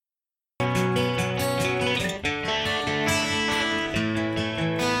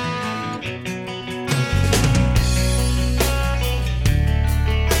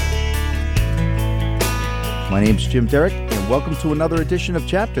My name's Jim Derick, and welcome to another edition of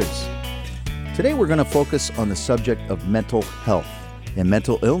Chapters. Today we're going to focus on the subject of mental health and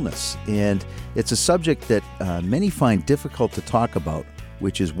mental illness, and it's a subject that many find difficult to talk about,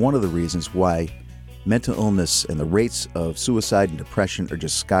 which is one of the reasons why mental illness and the rates of suicide and depression are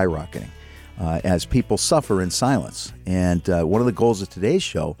just skyrocketing as people suffer in silence. And one of the goals of today's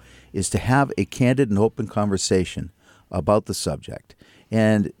show is to have a candid and open conversation about the subject,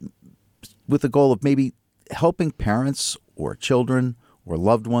 and with the goal of maybe helping parents or children or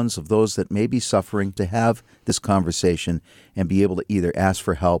loved ones of those that may be suffering to have this conversation and be able to either ask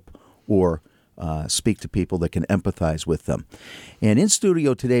for help or speak to people that can empathize with them. And in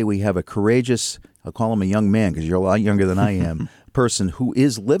studio today, we have a courageous, I'll call him a young man because you're a lot younger than I am, person who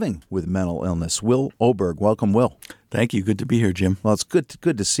is living with mental illness. Will Oberg. Welcome, Will. Thank you. Good to be here, Jim. Well, it's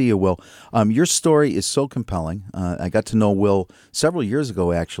good to see you, Will. Your story is so compelling. I got to know Will several years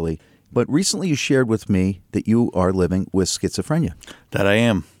ago, actually. But recently you shared with me that you are living with schizophrenia. That I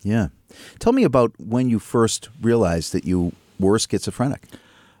am. Yeah. Tell me about when you first realized that you were schizophrenic.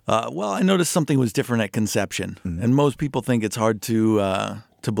 Well, I noticed something was different at conception. Mm-hmm. And most people think it's hard to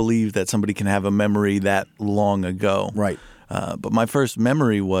believe that somebody can have a memory that long ago. Right. But my first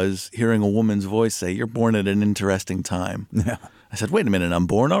memory was hearing a woman's voice say, "You're born at an interesting time." Yeah. I said, "Wait a minute, I'm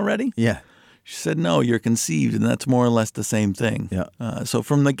born already?" Yeah. She said, "No, you're conceived," and that's more or less the same thing. Yeah. So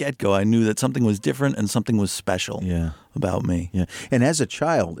from the get-go, I knew that something was different and something was special about me. Yeah. And as a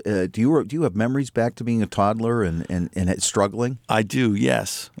child, do you have memories back to being a toddler and struggling? I do,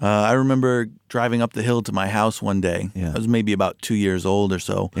 yes. I remember driving up the hill to my house one day. Yeah. I was maybe about 2 years old or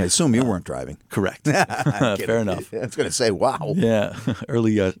so. Yeah, I assume you weren't driving. Correct. Fair enough. I was going to say, wow. Yeah,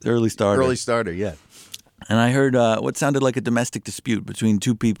 early starter. Early starter, yeah. And I heard what sounded like a domestic dispute between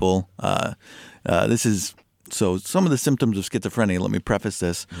two people. So some of the symptoms of schizophrenia, let me preface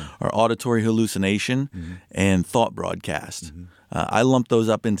this, are auditory hallucination and thought broadcast. I lump those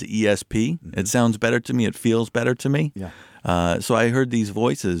up into ESP. It sounds better to me. It feels better to me. Yeah. So I heard these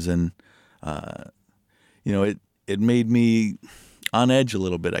voices, and it made me on edge a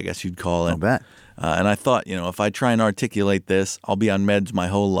little bit, I guess you'd call it. I'll bet. And I thought, if I try and articulate this, I'll be on meds my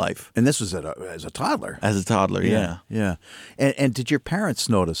whole life. And this was as a toddler? As a toddler, yeah. Yeah. And did your parents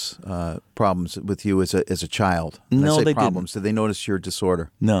notice problems with you as a child? No, they problems. Didn't. Did they notice your disorder?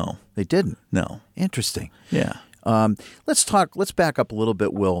 No. They didn't? No. Interesting. Yeah. Let's back up a little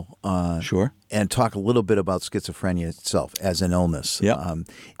bit, Will. Sure. And talk a little bit about schizophrenia itself as an illness. Yeah.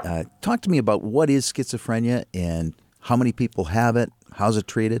 Talk to me about what is schizophrenia and how many people have it. How's it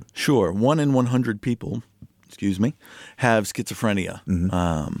treated? Sure. 1 in 100 people, have schizophrenia.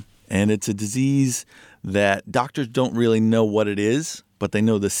 Mm-hmm. And it's a disease that doctors don't really know what it is, but they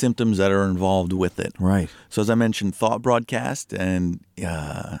know the symptoms that are involved with it. Right. So as I mentioned, thought broadcast and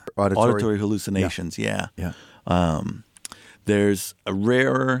auditory hallucinations. Yeah. There's a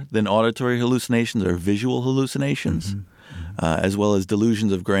rarer than auditory hallucinations or visual hallucinations, as well as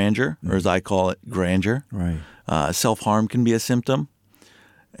delusions of grandeur, or as I call it, grandeur. Right. Self-harm can be a symptom,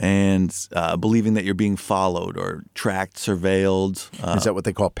 and believing that you're being followed or tracked, surveilled. Is that what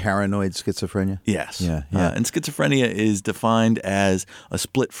they call paranoid schizophrenia? Yes. Yeah. And schizophrenia is defined as a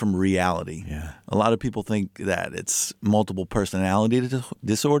split from reality. Yeah. A lot of people think that it's multiple personality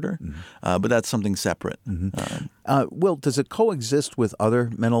disorder, but that's something separate. Will, does it coexist with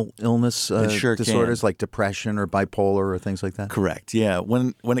other mental illness disorders like depression or bipolar or things like that? Correct. Yeah.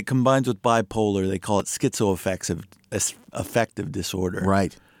 When it combines with bipolar, they call it schizoaffective disorder.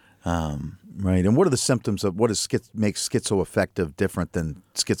 Right. Right. And what are the symptoms of what makes schizoaffective different than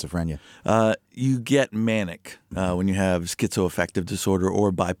schizophrenia? You get manic when you have schizoaffective disorder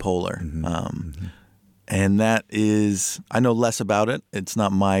or bipolar. And that is, I know less about it. It's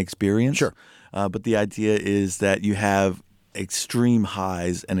not my experience. Sure. But the idea is that you have extreme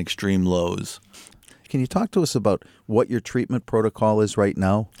highs and extreme lows. Can you talk to us about what your treatment protocol is right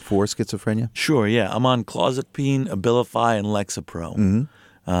now for schizophrenia? Sure, yeah. I'm on clozapine, Abilify, and Lexapro.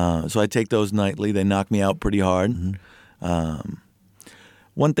 So I take those nightly. They knock me out pretty hard.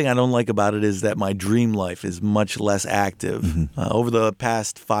 One thing I don't like about it is that my dream life is much less active. Over the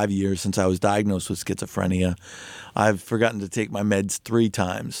past 5 years since I was diagnosed with schizophrenia, I've forgotten to take my meds 3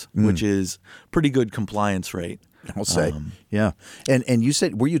 times, which is pretty good compliance rate. I'll say. Yeah. And you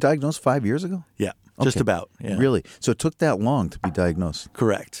said, were you diagnosed 5 years ago? Yeah. Just about. Yeah. Really? So it took that long to be diagnosed?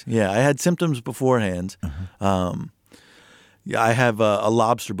 Correct. Yeah. I had symptoms beforehand. I have a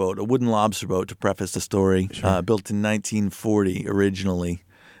lobster boat, a wooden lobster boat, to preface the story, built in 1940 originally.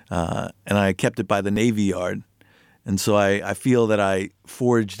 And I kept it by the Navy Yard. And so I feel that I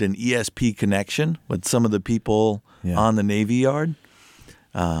forged an ESP connection with some of the people on the Navy Yard.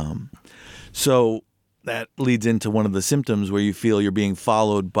 So that leads into one of the symptoms where you feel you're being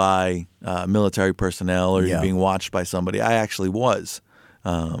followed by military personnel or you're being watched by somebody. I actually was,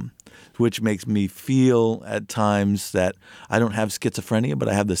 which makes me feel at times that I don't have schizophrenia, but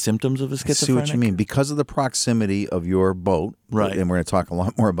I have the symptoms of a schizophrenic. I see what you mean. Because of the proximity of your boat, right? And we're going to talk a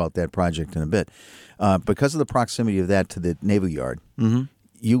lot more about that project in a bit. Because of the proximity of that to the Naval Yard,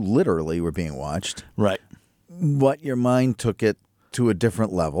 you literally were being watched. Right. But your mind took it to a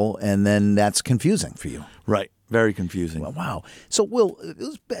different level, and then that's confusing for you. Right. Very confusing. Well, wow. So, Will,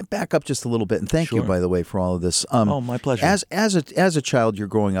 let's back up just a little bit, and thank you, by the way, for all of this. My pleasure. As a child, you're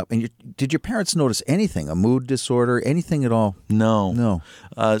growing up, and did your parents notice anything, a mood disorder, anything at all? No.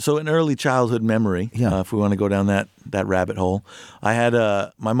 So, an early childhood memory, if we want to go down that rabbit hole, I had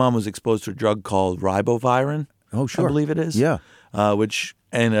my mom was exposed to a drug called ribavirin. Oh, sure. I believe it is. Yeah. Which,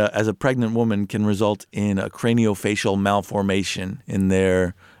 as a pregnant woman, can result in a craniofacial malformation in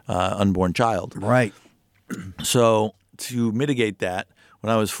their unborn child. Right. So to mitigate that, when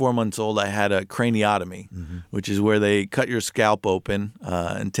I was 4 months old, I had a craniotomy, which is where they cut your scalp open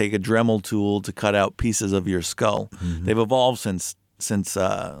and take a Dremel tool to cut out pieces of your skull. They've evolved since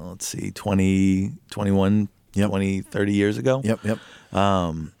 20, 21, 20, 30 years ago. Yep.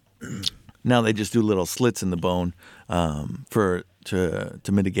 Now they just do little slits in the bone to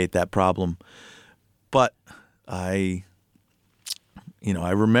mitigate that problem. But I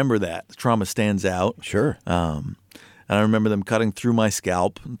remember that. The trauma stands out. Sure. And I remember them cutting through my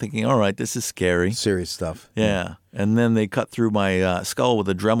scalp and thinking, all right, this is scary. Serious stuff. Yeah. And then they cut through my skull with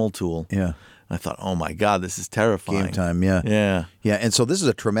a Dremel tool. Yeah. I thought, oh, my God, this is terrifying. Game time, yeah. Yeah. Yeah, and so this is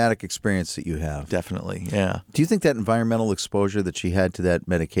a traumatic experience that you have. Definitely, yeah. Do you think that environmental exposure that she had to that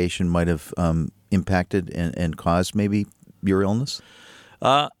medication might have impacted and caused maybe your illness?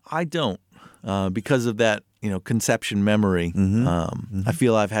 I don't. Because of that, conception memory, I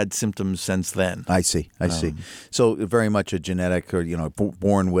feel I've had symptoms since then. I see. So very much a genetic or,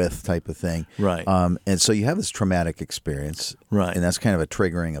 born with type of thing. Right. And so you have this traumatic experience. Right. And that's kind of a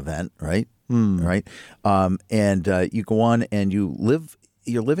triggering event, right? Right. And you go on and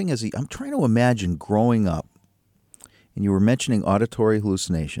you're living I'm trying to imagine growing up, and you were mentioning auditory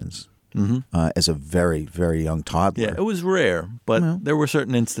hallucinations. As a very, very young toddler. Yeah, it was rare, but there were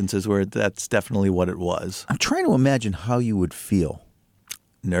certain instances where that's definitely what it was. I'm trying to imagine how you would feel.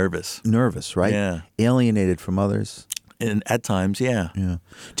 Nervous, right? Yeah. Alienated from others. And at times, yeah. Yeah.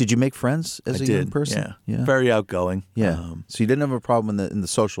 Did you make friends as a young person? Yeah. Very outgoing. Yeah. So you didn't have a problem in the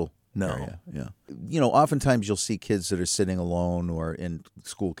social area? Yeah. Oftentimes you'll see kids that are sitting alone or in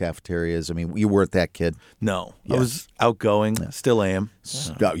school cafeterias. I mean, you weren't that kid. No. Yeah. I was outgoing, still am.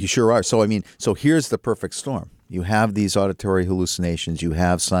 You sure are. So here's the perfect storm. You have these auditory hallucinations, you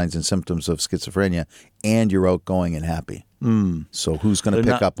have signs and symptoms of schizophrenia, and you're outgoing and happy. So who's going to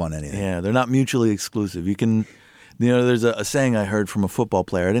pick up on anything? Yeah, they're not mutually exclusive. You can, there's a saying I heard from a football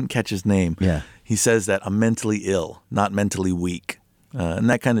player. I didn't catch his name. Yeah. He says that I'm mentally ill, not mentally weak. And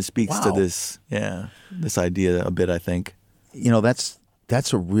that kind of speaks to this idea a bit, I think.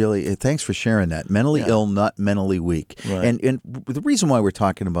 That's a really thanks for sharing that. Mentally ill, not mentally weak. Right. And the reason why we're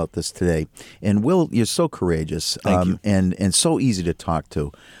talking about this today, and Will, you're so courageous and so easy to talk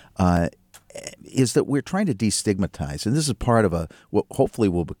to, is that we're trying to destigmatize, and this is part of what hopefully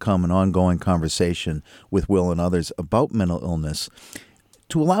will become an ongoing conversation with Will and others about mental illness,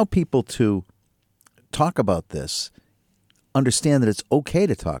 to allow people to talk about this. Understand that it's okay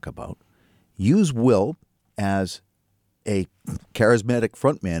to talk about. Use Will as a charismatic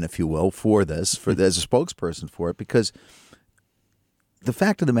frontman, if you will, for this, as a spokesperson for it, because the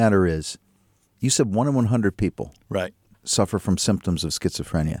fact of the matter is, you said 1 in 100 people suffer from symptoms of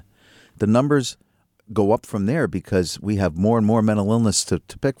schizophrenia. The numbers go up from there because we have more and more mental illness to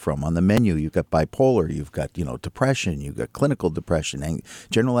pick from. On the menu, you've got bipolar, you've got depression, you've got clinical depression,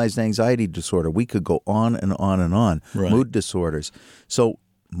 generalized anxiety disorder. We could go on and on and on. Mood disorders. So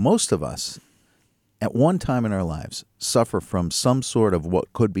most of us, at one time in our lives, suffer from some sort of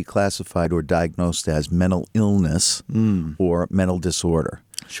what could be classified or diagnosed as mental illness or mental disorder.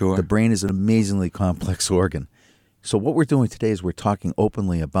 Sure. The brain is an amazingly complex organ. So what we're doing today is we're talking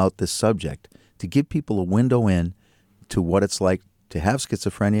openly about this subject to give people a window in to what it's like to have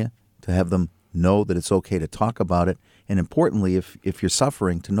schizophrenia, to have them know that it's okay to talk about it, and importantly, if you're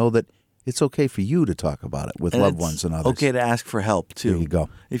suffering, to know that it's okay for you to talk about it with loved ones and others. Okay to ask for help, too. There you go.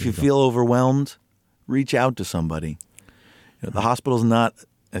 If you feel overwhelmed, reach out to somebody. The hospital's not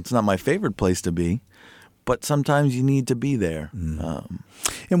my favorite place to be, but sometimes you need to be there.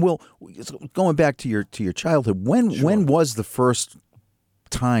 And Will, going back to your childhood, when was the first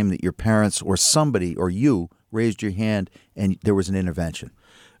time that your parents or somebody or you raised your hand and there was an intervention?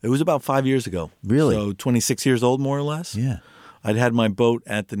 It was about 5 years ago. Really? So 26 years old, more or less. Yeah. I'd had my boat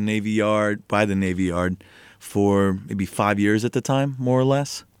at the Navy Yard, by the Navy Yard, for maybe 5 years at the time, more or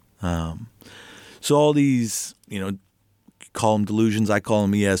less. So all these, call them delusions, I call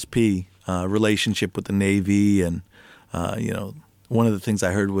them ESP, relationship with the Navy. And, one of the things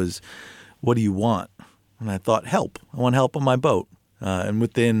I heard was, what do you want? And I thought, help. I want help on my boat. And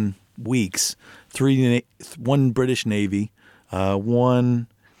within weeks, one British Navy, one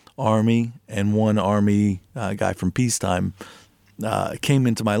Army, and one Army guy from peacetime came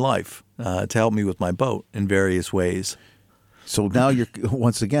into my life to help me with my boat in various ways. So now you're,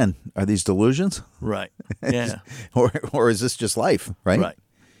 once again, are these delusions? Right. Yeah. or is this just life, right? Right.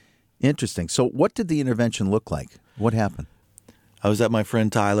 Interesting. So what did the intervention look like? What happened? I was at my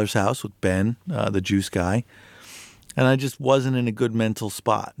friend Tyler's house with Ben, the juice guy, and I just wasn't in a good mental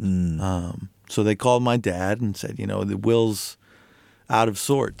spot. So they called my dad and said, the Will's out of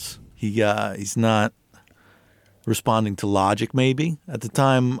sorts. He's not responding to logic, maybe. At the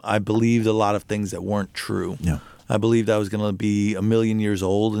time, I believed a lot of things that weren't true. Yeah. I believed I was going to be 1,000,000 years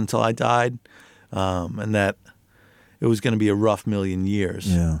old until I died, and that it was going to be a rough 1,000,000 years.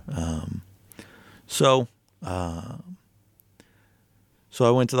 Yeah. So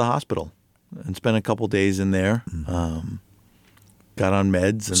I went to the hospital and spent a couple days in there. Got on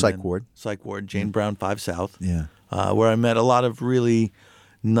meds. And Psych ward. Psych ward, Jane Brown 5 South. Yeah. Where I met a lot of really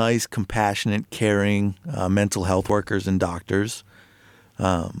nice, compassionate, caring mental health workers and doctors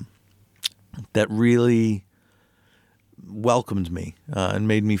that really welcomed me and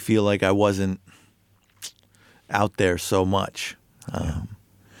made me feel like I wasn't out there so much.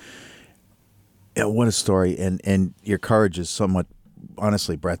 Yeah, what a story. And your courage is somewhat,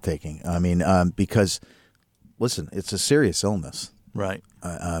 honestly, breathtaking. I mean, because, listen, it's a serious illness. Right.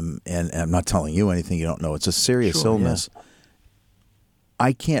 And I'm not telling you anything you don't know. It's a serious Sure, illness. yeah.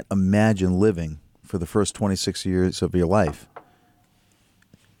 I can't imagine living for the first 26 years of your life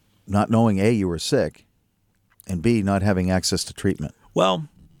not knowing, A, you were sick, and B, not having access to treatment. Well,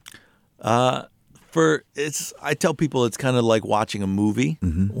 I tell people it's kind of like watching a movie.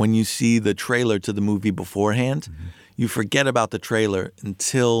 When you see the trailer to the movie beforehand, you forget about the trailer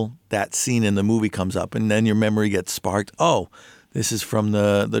until that scene in the movie comes up, and then your memory gets sparked. Oh, this is from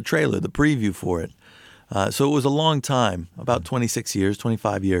the trailer, the preview for it. So it was a long time, about 26 years,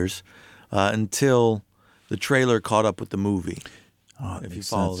 25 years, until the trailer caught up with the movie. If you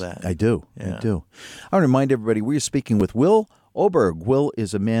follow that. I do. Yeah. I do. I want to remind everybody we're speaking with Will Oberg. Will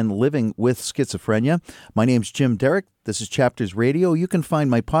is a man living with schizophrenia. My name's Jim Derick. This is Chapters Radio. You can find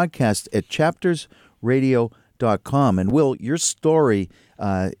my podcast at chaptersradio.com. And Will, your story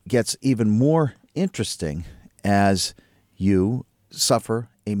gets even more interesting as you suffer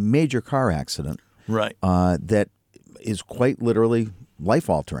a major car accident. Right. That is quite literally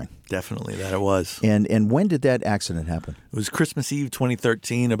life-altering. Definitely, that it was. And when did that accident happen? It was Christmas Eve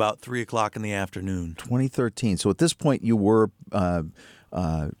 2013, about 3 o'clock in the afternoon. 2013. So at this point, you were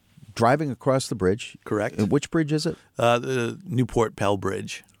driving across the bridge. Correct. And which bridge is it? The Newport Pell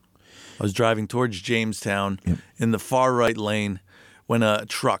Bridge. I was driving towards Jamestown in the far right lane when a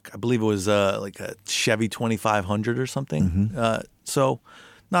truck, I believe it was like a Chevy 2500 or something. So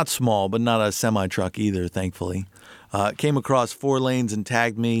not small, but not a semi-truck either, thankfully. Came across 4 lanes and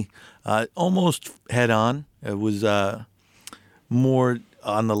tagged me almost head on. It was more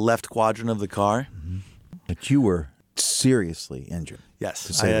on the left quadrant of the car. But you were seriously injured. Yes,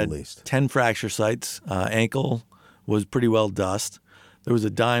 to say I had the least. 10 fracture sites. Ankle was pretty well dust. There was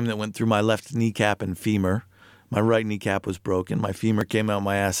a dime that went through my left kneecap and femur. My right kneecap was broken. My femur came out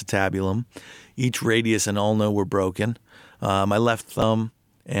my acetabulum. Each radius and ulna were broken. My left thumb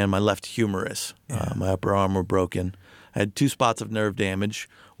and my left humerus, my upper arm, were broken. I had 2 spots of nerve damage.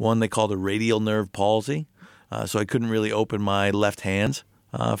 One they called a radial nerve palsy, so I couldn't really open my left hand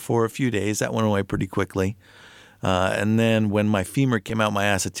for a few days. That went away pretty quickly. And then when my femur came out my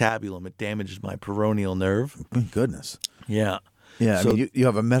acetabulum, it damaged my peroneal nerve. Good goodness. Yeah. Yeah, So- I mean, you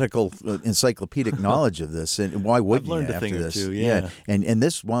have a medical encyclopedic knowledge of this, and why wouldn't I've learned you a after thing or this? two, yeah. And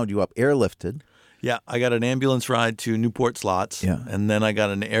this wound you up airlifted. Yeah, I got an ambulance ride to Newport Slots, and then I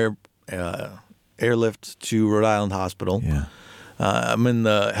got an airlift to Rhode Island Hospital. Yeah. I'm in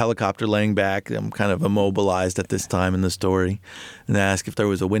the helicopter laying back. I'm kind of immobilized at this time in the story. And I asked if there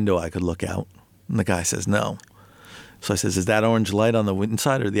was a window I could look out. And the guy says no. So I says, is that orange light on the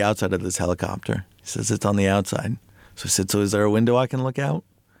inside or the outside of this helicopter? He says, it's on the outside. So I said, so is there a window I can look out?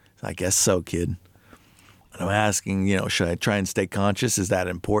 I guess so, kid. And I'm asking, should I try and stay conscious? Is that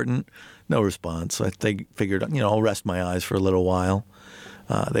important? No response. So I figured, I'll rest my eyes for a little while.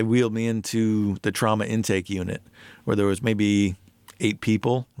 They wheeled me into the trauma intake unit where there was maybe 8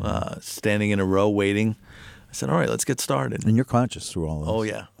 people standing in a row waiting. I said, all right, let's get started. And you're conscious through all of this. Oh,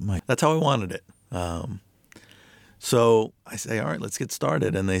 yeah. That's how I wanted it. So I say, all right, let's get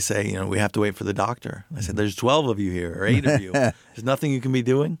started. And they say, we have to wait for the doctor. I said, there's 12 of you here or 8 of you. There's nothing you can be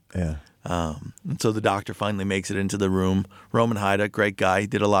doing. Yeah. And so the doctor finally makes it into the room. Roman Haida, great guy. He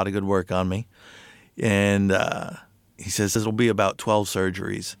did a lot of good work on me. And he says, this will be about 12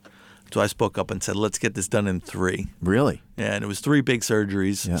 surgeries. So I spoke up and said, let's get this done in 3. Really? Yeah, and it was 3 big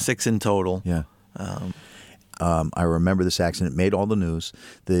surgeries, 6 in total. Yeah. I remember this accident. It made all the news.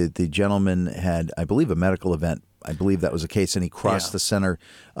 The gentleman had, I believe, a medical event. I believe that was the case, and he crossed the center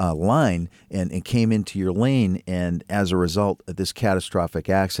line and came into your lane, and as a result of this catastrophic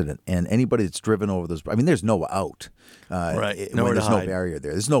accident. And anybody that's driven over those, there's no out. Right. When there's no barrier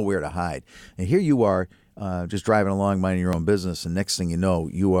there. There's nowhere to hide. And here you are just driving along, minding your own business, and next thing you know,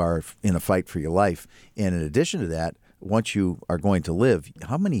 you are in a fight for your life. And in addition to that, once you are going to live,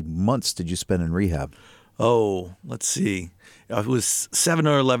 how many months did you spend in rehab? Oh, let's see. It was 7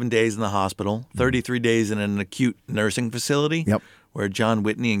 or 11 days in the hospital, 33 days in an acute nursing facility where John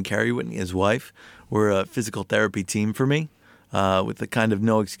Whitney and Carrie Whitney, his wife, were a physical therapy team for me with the kind of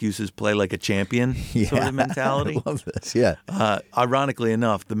no excuses, play like a champion sort of mentality. I love this, yeah. Ironically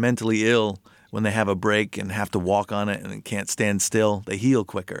enough, the mentally ill, when they have a break and have to walk on it and can't stand still, they heal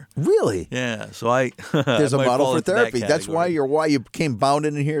quicker. Really? Yeah. So I there's a might model fall for into that therapy. That's why you came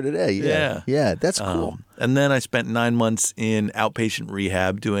bounding in here today. Yeah. Yeah, that's cool. And then I spent 9 months in outpatient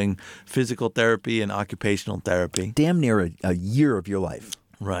rehab doing physical therapy and occupational therapy. Damn near a year of your life.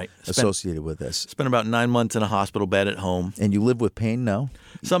 Right. Associated with this. Spent about 9 months in a hospital bed at home. And you live with pain now?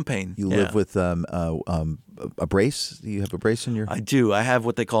 Some pain. You live with a brace? Do you have a brace in your? I do. I have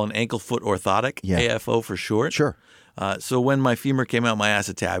what they call an ankle foot orthotic, AFO for short. Sure. So when my femur came out my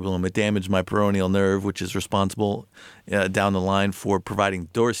acetabulum, it damaged my peroneal nerve, which is responsible down the line for providing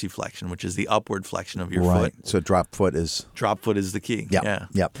dorsiflexion, which is the upward flexion of your foot. So drop foot is the key. Yeah.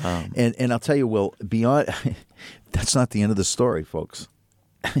 Yep. And I'll tell you, Will, beyond that's not the end of the story, folks.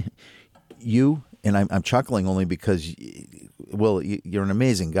 You and I'm chuckling only because, Will, you're an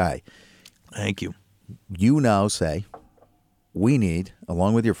amazing guy. Thank you. You now say, we need,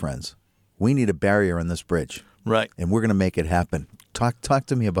 along with your friends, we need a barrier on this bridge. Right. And we're going to make it happen. Talk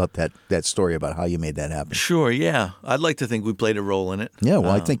to me about that story about how you made that happen. Sure, yeah. I'd like to think we played a role in it. Yeah,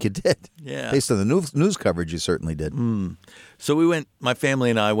 well, I think you did. Yeah. Based on the news coverage, you certainly did. So my family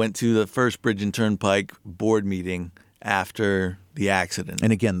and I went to the first Bridge and Turnpike board meeting after the accident.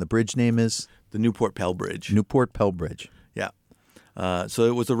 And again, the bridge name is? The Newport Pell Bridge. Newport Pell Bridge. Yeah. So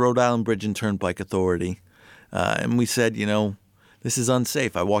it was the Rhode Island Bridge and Turnpike Authority. And we said, this is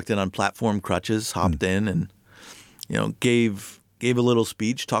unsafe. I walked in on platform crutches, hopped in, and gave a little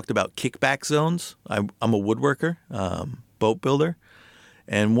speech, talked about kickback zones. I'm a woodworker, boat builder.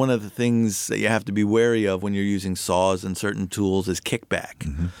 And one of the things that you have to be wary of when you're using saws and certain tools is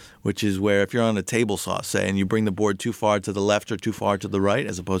kickback, which is where if you're on a table saw, say, and you bring the board too far to the left or too far to the right,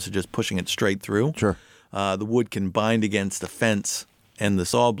 as opposed to just pushing it straight through, the wood can bind against the fence and the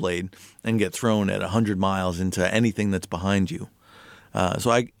saw blade and get thrown at 100 miles into anything that's behind you.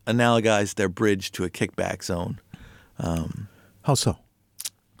 So I analogized their bridge to a kickback zone. How so?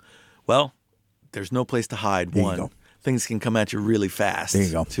 Well, there's no place to hide. There you go. Things can come at you really fast. There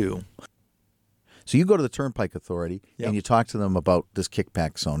you go. Too. So you go to the Turnpike Authority and you talk to them about this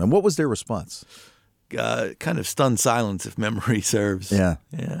kickback zone. And what was their response? Kind of stunned silence, if memory serves. Yeah.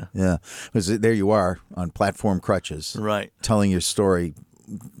 Because there you are on platform crutches. Right. Telling your story,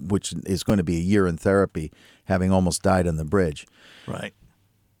 which is going to be a year in therapy, having almost died on the bridge. Right.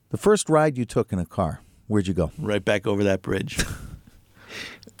 The first ride you took in a car, where'd you go? Right back over that bridge.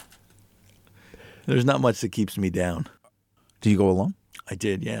 There's not much that keeps me down. Did you go alone? I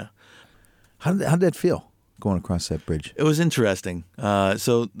did, yeah. How did that feel, going across that bridge? It was interesting.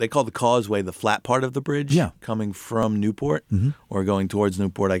 So they call the causeway the flat part of the bridge, coming from Newport or going towards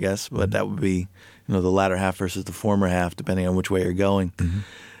Newport, I guess. But that would be, the latter half versus the former half, depending on which way you're going.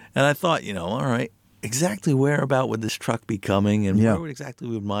 And I thought, all right, exactly where about would this truck be coming, and where exactly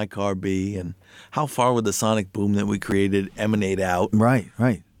would my car be, and how far would the sonic boom that we created emanate out? Right.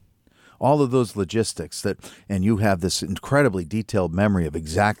 All of those logistics and you have this incredibly detailed memory of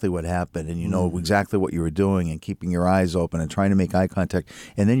exactly what happened, and you know exactly what you were doing, and keeping your eyes open and trying to make eye contact,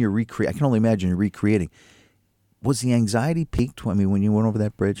 and then you're I can only imagine you're recreating. Was the anxiety peaked? When you went over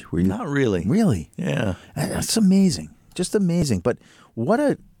that bridge? Were you? Not really. Really? Yeah. That's amazing. Just amazing. But what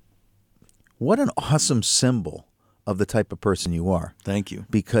an awesome symbol of the type of person you are. Thank you.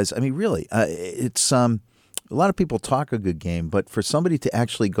 Because really, it's a lot of people talk a good game, but for somebody to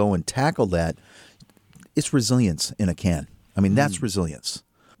actually go and tackle that, it's resilience in a can. I mean, that's resilience.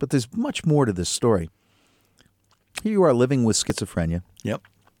 But there's much more to this story. Here you are living with schizophrenia. Yep.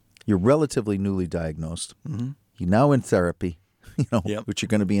 You're relatively newly diagnosed. Mm-hmm. You're now in therapy, Yep. which you're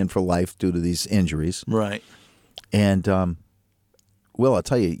going to be in for life due to these injuries. Right. And, Will, I'll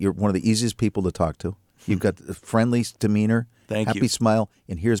tell you, you're one of the easiest people to talk to. You've got a friendly demeanor, Thank happy you. smile.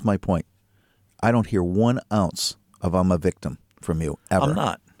 And here's my point. I don't hear 1 ounce of I'm a victim from you, ever. I'm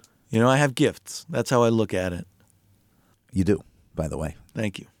not. I have gifts. That's how I look at it. You do, by the way.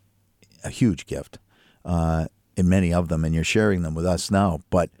 Thank you. A huge gift in many of them, and you're sharing them with us now.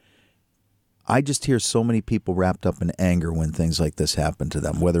 But I just hear so many people wrapped up in anger when things like this happen to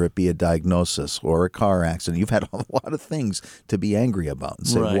them, whether it be a diagnosis or a car accident. You've had a lot of things to be angry about and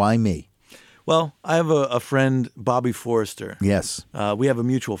say, Right. why me? Well, I have a friend, Bobby Forrester. Yes. We have a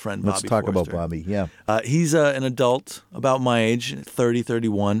mutual friend, Bobby Let's talk Forster. about Bobby. Yeah. He's an adult, about my age, 30,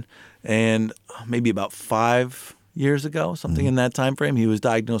 31, and maybe about 5 years ago, something in that time frame, he was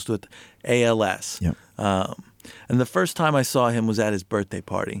diagnosed with ALS. Yep. And the first time I saw him was at his birthday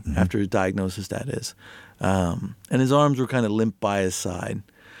party, after his diagnosis, that is. And his arms were kind of limp by his side.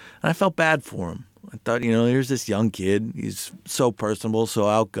 And I felt bad for him. I thought, here's this young kid. He's so personable, so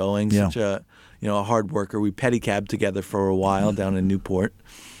outgoing, such a hard worker. We pedicabbed together for a while down in Newport,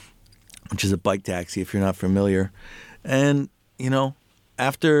 which is a bike taxi if you're not familiar. And,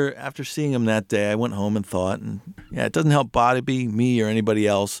 after seeing him that day, I went home and thought, it doesn't help Bobby, me, or anybody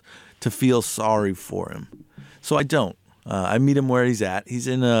else to feel sorry for him. So I don't. I meet him where he's at. He's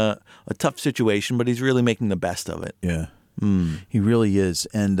in a tough situation, but he's really making the best of it. Yeah. He really is.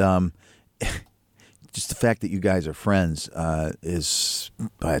 And just the fact that you guys are friends is,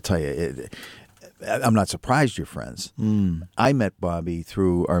 I tell you, I'm not surprised you're friends. I met Bobby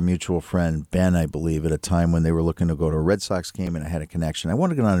through our mutual friend, Ben, I believe, at a time when they were looking to go to a Red Sox game, and I had a connection. I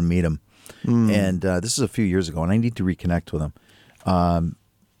wanted to go down and meet him. And this is a few years ago, and I need to reconnect with him.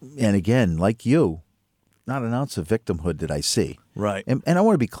 And again, like you, not an ounce of victimhood did I see. Right. And I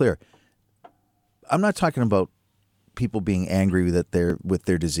want to be clear. I'm not talking about people being angry with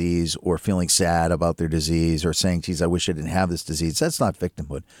their disease or feeling sad about their disease or saying, geez, I wish I didn't have this disease. That's not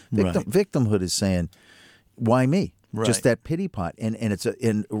victimhood. Victimhood is saying, why me? Right. Just that pity pot. And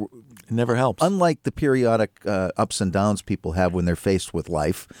it never helps. Unlike the periodic ups and downs people have when they're faced with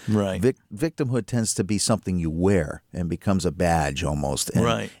life, Right. Victimhood tends to be something you wear and becomes a badge almost. And,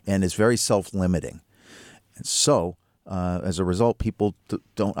 Right. And it's very self-limiting. And so, as a result, people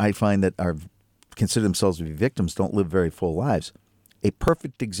I find that consider themselves to be victims don't live very full lives. A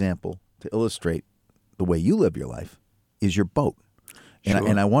perfect example to illustrate the way you live your life is your boat.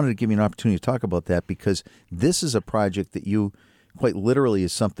 And I wanted to give you an opportunity to talk about that because this is a project that you quite literally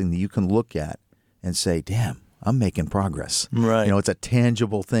is something that you can look at and say, damn, I'm making progress. Right. It's a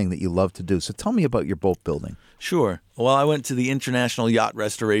tangible thing that you love to do. So tell me about your boat building. Sure. Well, I went to the International Yacht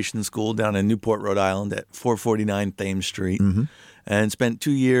Restoration School down in Newport, Rhode Island at 449 Thames Street and spent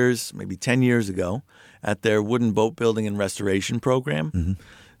 2 years, maybe 10 years ago, at their wooden boat building and restoration program.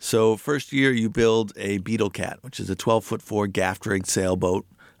 So first year you build a Beetle Cat, which is a 12-foot-4 gaff-rigged sailboat,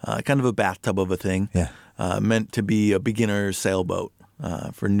 kind of a bathtub of a thing, meant to be a beginner sailboat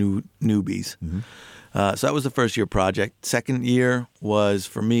for newbies. So that was the first year project. Second year was,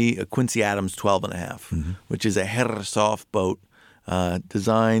 for me, a Quincy Adams 12.5, which is a Herreshoff boat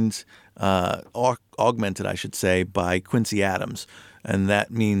designed, augmented, I should say, by Quincy Adams. And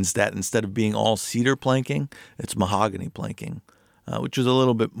that means that instead of being all cedar planking, it's mahogany planking, which was a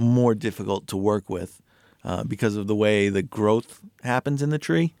little bit more difficult to work with because of the way the growth happens in the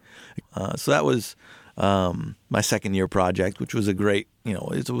tree. So that was my second year project, which was a great,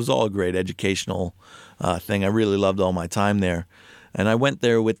 it was all a great educational thing. I really loved all my time there. And I went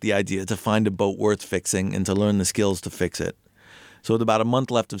there with the idea to find a boat worth fixing and to learn the skills to fix it. So with about a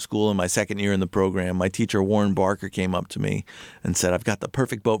month left of school in my second year in the program, my teacher, Warren Barker, came up to me and said, I've got the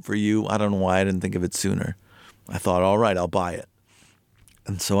perfect boat for you. I don't know why I didn't think of it sooner. I thought, all right, I'll buy it.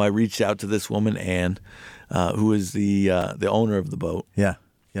 And so I reached out to this woman, Ann, who is the owner of the boat. Yeah.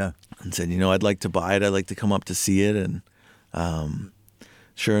 And said, I'd like to buy it. I'd like to come up to see it. And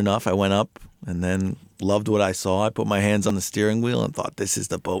sure enough, I went up and then loved what I saw. I put my hands on the steering wheel and thought, this is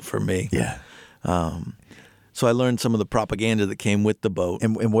the boat for me. Yeah. So I learned some of the propaganda that came with the boat.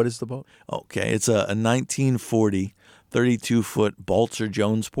 And what is the boat? Okay, it's a 1940 32-foot Balzer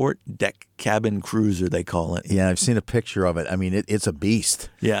Jonesport deck cabin cruiser, they call it. Yeah, I've seen a picture of it. I mean, it's a beast.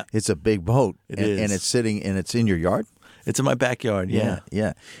 Yeah. It's a big boat. It is. And it's sitting, and it's in your yard? It's in my backyard, yeah.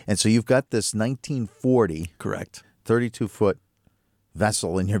 Yeah. And so you've got this 1940. Correct. 32-foot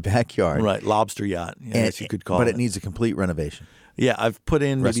vessel in your backyard. Right, lobster yacht, as you could call it. But it needs a complete renovation. Yeah, I've put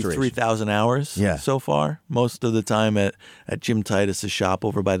in maybe Restoration. 3,000 hours Yeah. so far. Most of the time at Jim Titus's shop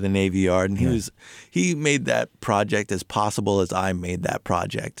over by the Navy Yard, and he made that project as possible as I made that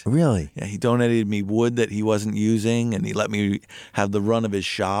project. Really? Yeah, he donated me wood that he wasn't using, and he let me have the run of his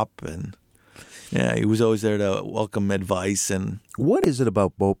shop, and yeah, he was always there to welcome advice. And What is it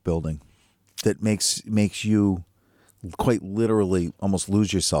about boat building that makes you quite literally almost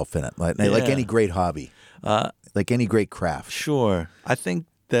lose yourself in it, like any great hobby, like any great craft? Sure, I think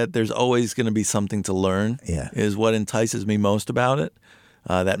that there's always going to be something to learn. Yeah. Is what entices me most about it.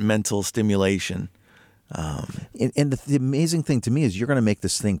 That mental stimulation. And the amazing thing to me is you're going to make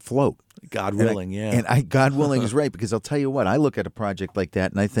this thing float. God willing, And God willing is right, because I'll tell you what, I look at a project like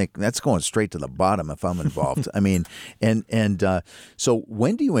that and I think that's going straight to the bottom if I'm involved. I mean, so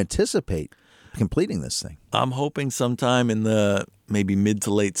when do you anticipate completing this thing? I'm hoping sometime in the maybe mid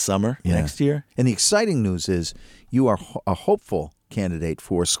to late summer next year. And the exciting news is you are a hopeful candidate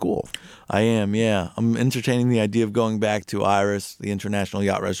for school. I am, yeah. I'm entertaining the idea of going back to IRIS, the International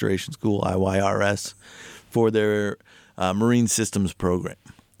Yacht Restoration School, IYRS, for their Marine Systems program,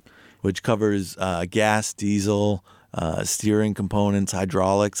 which covers gas, diesel, steering components,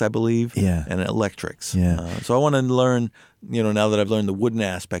 hydraulics, I believe, and electrics. Yeah. So I want to learn, now that I've learned the wooden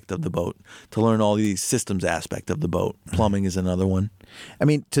aspect of the boat, to learn all the systems aspect of the boat. Plumbing is another one. I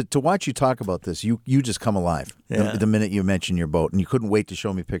mean, to watch you talk about this, you just come alive the minute you mention your boat, and you couldn't wait to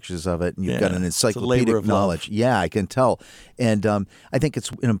show me pictures of it, and you've got an encyclopedic knowledge. Yeah, I can tell. And I think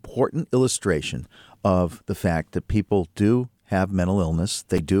it's an important illustration of the fact that people do have mental illness.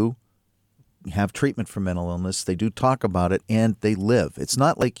 They do have treatment for mental illness. They do talk about it, and they live. It's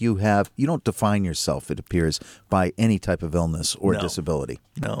not like you don't define yourself, it appears, by any type of illness or disability.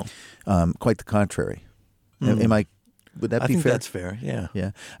 No. Quite the contrary. Would that be fair? I think that's fair, yeah.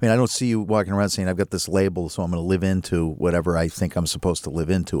 Yeah. I mean, I don't see you walking around saying, I've got this label, so I'm going to live into whatever I think I'm supposed to live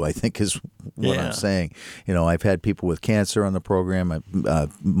into, I think is what I'm saying. I've had people with cancer on the program,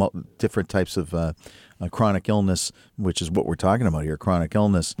 different types of chronic illness, which is what we're talking about here, chronic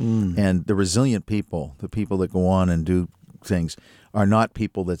illness. And the resilient people, the people that go on and do things, are not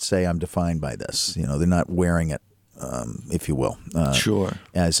people that say, I'm defined by this. They're not wearing it, if you will,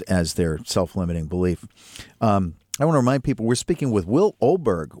 as their self-limiting belief. I want to remind people we're speaking with Will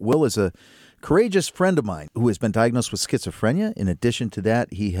Oberg. Will is a courageous friend of mine who has been diagnosed with schizophrenia. In addition to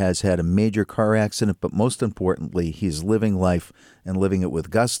that, he has had a major car accident, but most importantly, he's living life and living it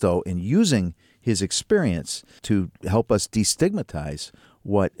with gusto and using his experience to help us destigmatize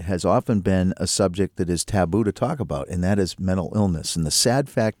what has often been a subject that is taboo to talk about, and that is mental illness. And the sad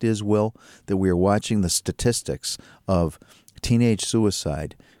fact is, Will, that we are watching the statistics of teenage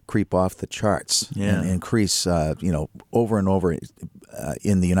suicide creep off the charts and increase, over and over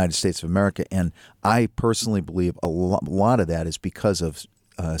in the United States of America. And I personally believe a lot of that is because of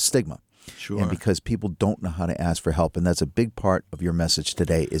stigma. Sure. And because people don't know how to ask for help. And that's a big part of your message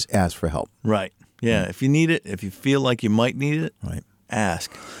today is ask for help. Right. Yeah. If you need it, if you feel like you might need it,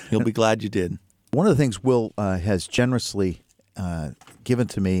 ask. You'll be glad you did. One of the things Will has generously given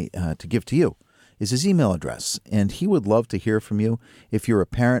to me to give to you is his email address. And he would love to hear from you if you're a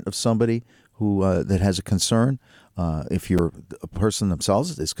parent of somebody who that has a concern, if you're a person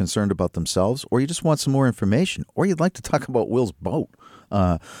themselves is concerned about themselves, or you just want some more information, or you'd like to talk about Will's boat,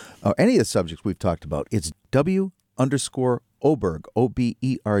 or any of the subjects we've talked about. It's W_Oberg,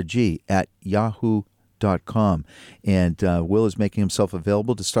 Oberg, at yahoo.com. And Will is making himself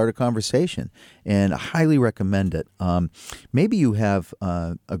available to start a conversation, and I highly recommend it. Maybe you have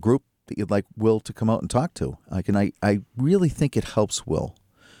a group that you'd like Will to come out and talk to. I really think it helps Will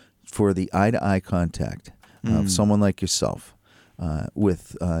for the eye-to-eye contact of someone like yourself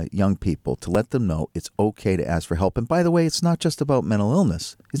with young people, to let them know it's okay to ask for help. And by the way, it's not just about mental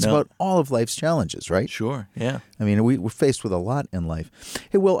illness. It's about all of life's challenges, right? Sure, yeah. I mean, we're faced with a lot in life.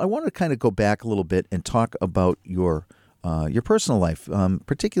 Hey, Will, I want to kind of go back a little bit and talk about your personal life,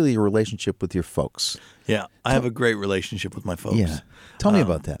 particularly your relationship with your folks. Yeah, I have a great relationship with my folks. Yeah. Tell me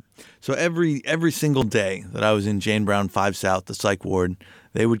about that. So every single day that I was in Jane Brown 5 South, the psych ward,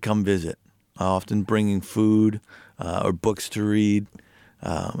 they would come visit, often bringing food or books to read,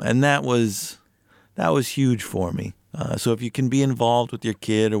 and that was huge for me. So if you can be involved with your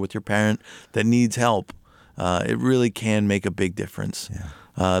kid or with your parent that needs help, it really can make a big difference.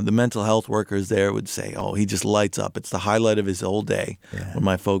 Yeah. The mental health workers there would say, oh, he just lights up. It's the highlight of his whole day when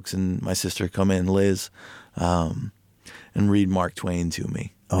my folks and my sister come in, Liz, and read Mark Twain to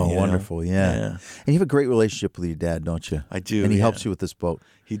me. Oh, you know? wonderful. Yeah. Yeah. And you have a great relationship with your dad, don't you? I do. And he yeah. helps you with this boat.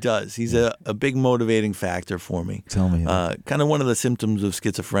 He does. He's a big motivating factor for me. Tell me. Kind of one of the symptoms of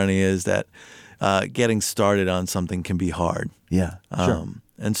schizophrenia is that getting started on something can be hard. Yeah, sure.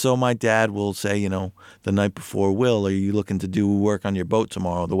 And so my dad will say, you know, the night before, Will, are you looking to do work on your boat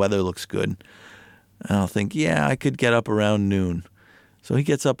tomorrow? The weather looks good. And I'll think, yeah, I could get up around noon. So he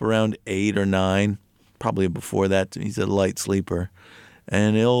gets up around 8 or 9, probably before that. He's a light sleeper.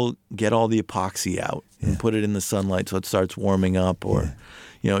 And he'll get all the epoxy out and put it in the sunlight so it starts warming up, or,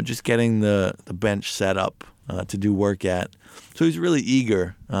 you know, just getting the bench set up to do work at. So he's really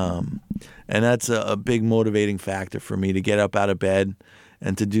eager. And that's a big motivating factor for me to get up out of bed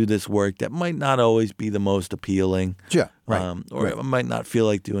and to do this work that might not always be the most appealing. Yeah, right. Or I might not feel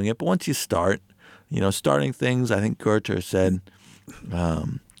like doing it. But once you start, you know, starting things, I think Goethe said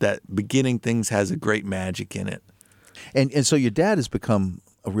that beginning things has a great magic in it. And so your dad has become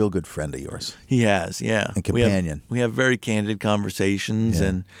a real good friend of yours. He has, yeah. And companion. We have very candid conversations,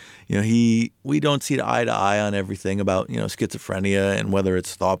 and you know, we don't see eye to eye on everything about, you know, schizophrenia and whether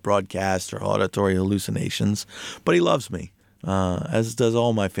it's thought broadcasts or auditory hallucinations. But he loves me, as does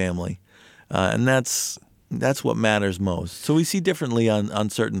all my family, and that's what matters most. So we see differently on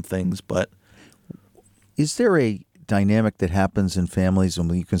certain things, but is there a dynamic that happens in families,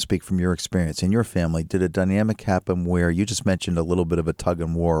 and you can speak from your experience in your family? Did a dynamic happen where you just mentioned a little bit of a tug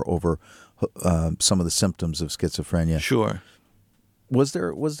and war over some of the symptoms of schizophrenia? Sure. Was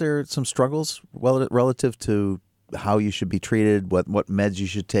there some struggles relative to how you should be treated, what meds you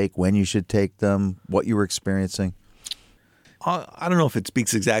should take, when you should take them, what you were experiencing? I don't know if it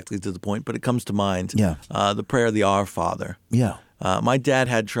speaks exactly to the point, but it comes to mind. Yeah. The prayer of the Our Father. Yeah. My dad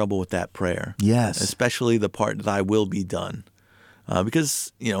had trouble with that prayer. Yes. Especially the part, thy will be done.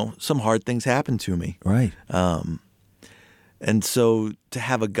 Because, you know, some hard things happened to me. Right. And so to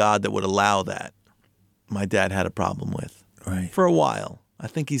have a God that would allow that, my dad had a problem with. Right. For a while. I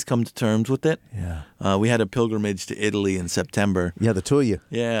think he's come to terms with it. Yeah. We had a pilgrimage to Italy in September. Yeah, the two of you.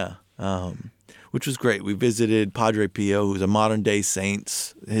 Yeah. Which was great. We visited Padre Pio, who's a modern-day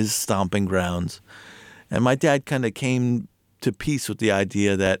saint, his stomping grounds. And my dad kind of came to peace with the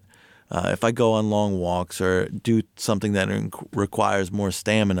idea that if I go on long walks or do something that requires more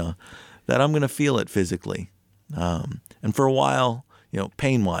stamina, that I'm going to feel it physically. And for a while, you know,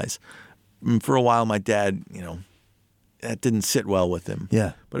 pain-wise, for a while my dad, you know, that didn't sit well with him.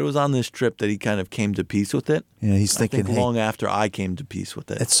 Yeah. But it was on this trip that he kind of came to peace with it. Yeah, he's thinking, I think long after I came to peace with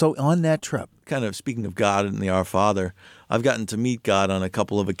it. It's so on that trip. Kind of speaking of God and the Our Father, I've gotten to meet God on a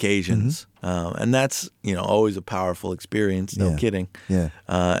couple of occasions. And that's, you know, always a powerful experience, no kidding. Yeah.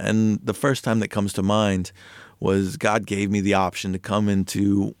 And the first time that comes to mind was God gave me the option to come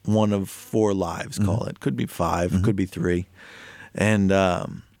into one of 4 lives, call it. Could be 5, could be 3. And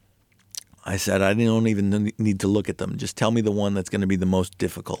I said, I don't even need to look at them. Just tell me the one that's going to be the most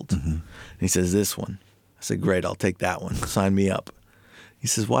difficult. And he says, this one. I said, great, I'll take that one. Sign me up. He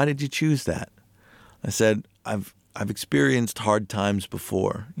says, why did you choose that? I said, I've experienced hard times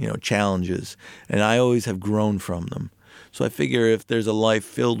before, you know, challenges, and I always have grown from them. So I figure if there's a life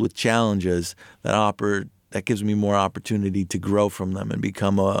filled with challenges, that gives me more opportunity to grow from them and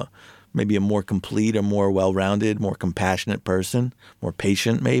become maybe a more complete, a more well-rounded, more compassionate person, more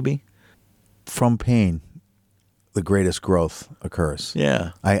patient maybe. From pain, the greatest growth occurs.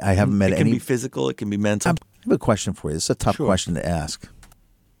 Yeah. I haven't met any... It can be physical, it can be mental. I have a question for you. This is a tough question to ask.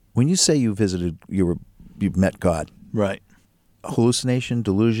 When you say you visited, you've met God. Right. Hallucination,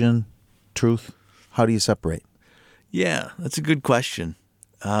 delusion, truth, how do you separate? Yeah, that's a good question.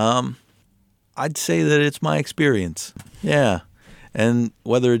 I'd say that it's my experience. Yeah. And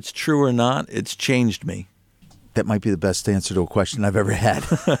whether it's true or not, it's changed me. That might be the best answer to a question I've ever had.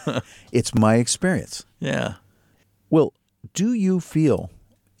 It's my experience. Yeah. Well, do you feel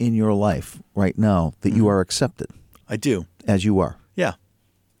in your life right now that you are accepted? I do. As you are? Yeah.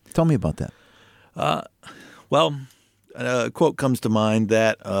 Tell me about that. Well, a quote comes to mind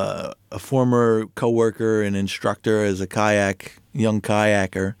that a former coworker and instructor as a young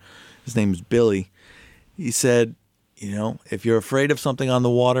kayaker, his name's Billy, he said, you know, if you're afraid of something on the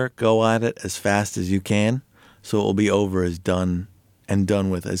water, go at it as fast as you can, so it will be over as done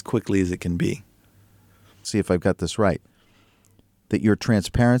with as quickly as it can be. See if I've got this right. That your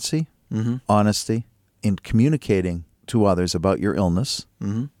transparency, honesty, in communicating to others about your illness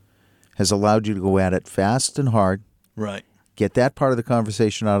has allowed you to go at it fast and hard. Right. Get that part of the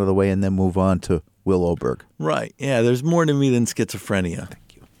conversation out of the way and then move on to Will Oberg. Right. Yeah, there's more to me than schizophrenia.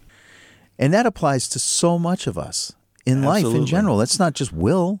 Thank you. And that applies to so much of us in life in general. That's not just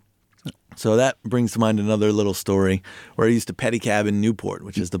Will. So that brings to mind another little story where I used to pedicab in Newport,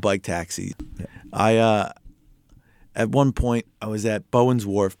 which is the bike taxi. Yeah. At one point, I was at Bowen's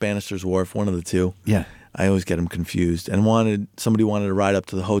Wharf, Bannister's Wharf, one of the two. Yeah. I always get them confused. And somebody wanted to ride up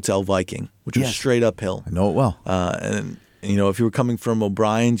to the Hotel Viking, which was straight uphill. I know it well. And if you were coming from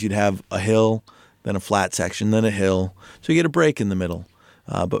O'Brien's, you'd have a hill, then a flat section, then a hill. So you get a break in the middle.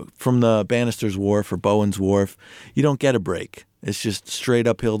 But from the Bannister's Wharf or Bowen's Wharf, you don't get a break. It's just straight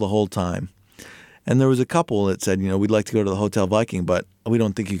uphill the whole time. And there was a couple that said, we'd like to go to the Hotel Viking, but we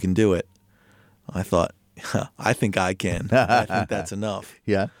don't think you can do it. I thought, I think I can. I think that's enough.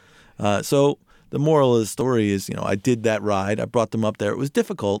 Yeah. So the moral of the story is, I did that ride. I brought them up there. It was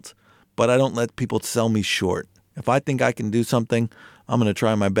difficult, but I don't let people sell me short. If I think I can do something, I'm going to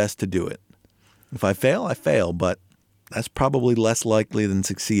try my best to do it. If I fail, I fail, but that's probably less likely than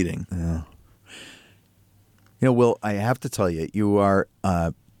succeeding. Yeah. Will, I have to tell you, you are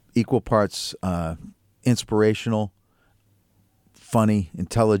equal parts inspirational, funny,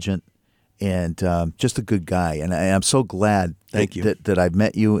 intelligent, and just a good guy. And I'm so glad that I've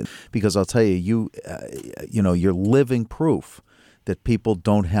met you, because I'll tell you, you're living proof that people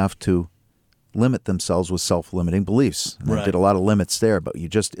don't have to limit themselves with self-limiting beliefs. And I did a lot of limits there, but you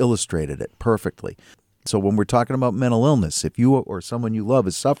just illustrated it perfectly. So when we're talking about mental illness, if you or someone you love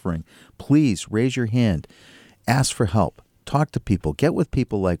is suffering, please raise your hand, ask for help, talk to people, get with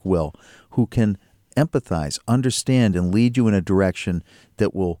people like Will, who can empathize, understand, and lead you in a direction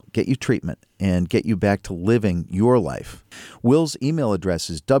that will get you treatment and get you back to living your life. Will's email address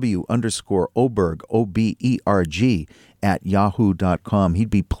is W_Oberg, O-B-E-R-G, @yahoo.com. He'd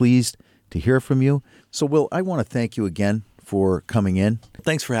be pleased to hear from you. So, Will, I want to thank you again for coming in.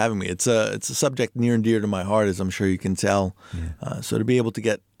 Thanks for having me. It's a subject near and dear to my heart, as I'm sure you can tell. Yeah. So to be able to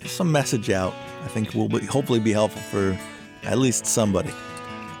get some message out, I think will hopefully be helpful for at least somebody.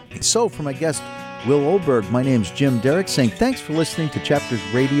 So for my guest, Will Oberg, my name's Jim Derick, saying thanks for listening to Chapters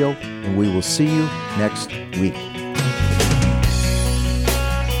Radio, and we will see you next week.